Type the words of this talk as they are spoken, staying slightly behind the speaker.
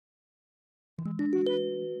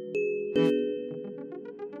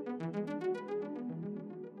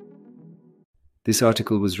This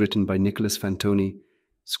article was written by Nicholas Fantoni.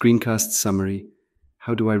 Screencast summary: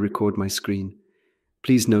 How do I record my screen?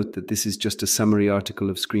 Please note that this is just a summary article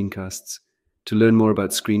of screencasts. To learn more about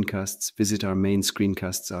screencasts, visit our main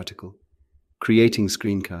screencasts article. Creating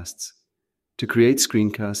screencasts. To create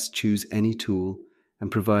screencasts, choose any tool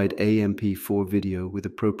and provide AMP4 video with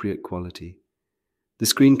appropriate quality. The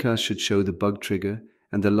screencast should show the bug trigger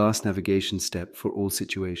and the last navigation step for all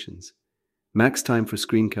situations. Max time for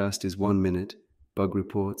screencast is 1 minute, bug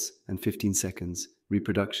reports, and 15 seconds,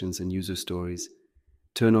 reproductions and user stories.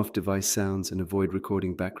 Turn off device sounds and avoid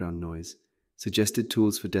recording background noise. Suggested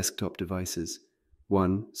tools for desktop devices: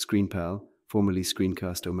 1. ScreenPal, formerly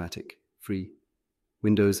Screencast-O-Matic, free.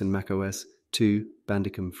 Windows and macOS. 2.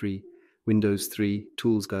 Bandicam, free. Windows 3.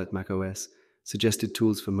 Tools Guide macOS. Suggested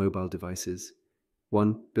tools for mobile devices: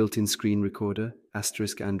 1. Built-in screen recorder,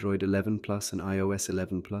 * Android 11 Plus and iOS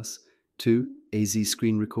 11 Plus. 2. AZ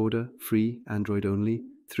screen recorder, free, Android only.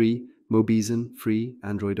 3. Mobizen, free,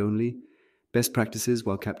 Android only. Best practices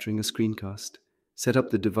while capturing a screencast. Set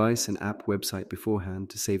up the device and app website beforehand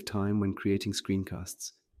to save time when creating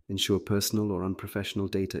screencasts. Ensure personal or unprofessional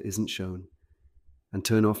data isn't shown. And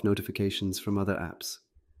turn off notifications from other apps.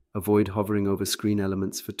 Avoid hovering over screen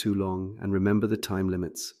elements for too long, and remember the time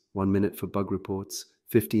limits: 1 minute for bug reports,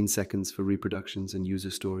 15 seconds for reproductions and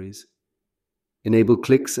user stories. Enable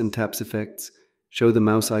clicks and taps effects, show the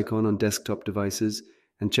mouse icon on desktop devices,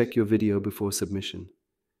 and check your video before submission.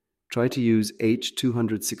 Try to use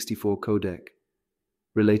H.264 codec.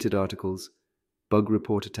 Related articles, bug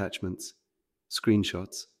report attachments,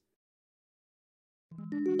 screenshots.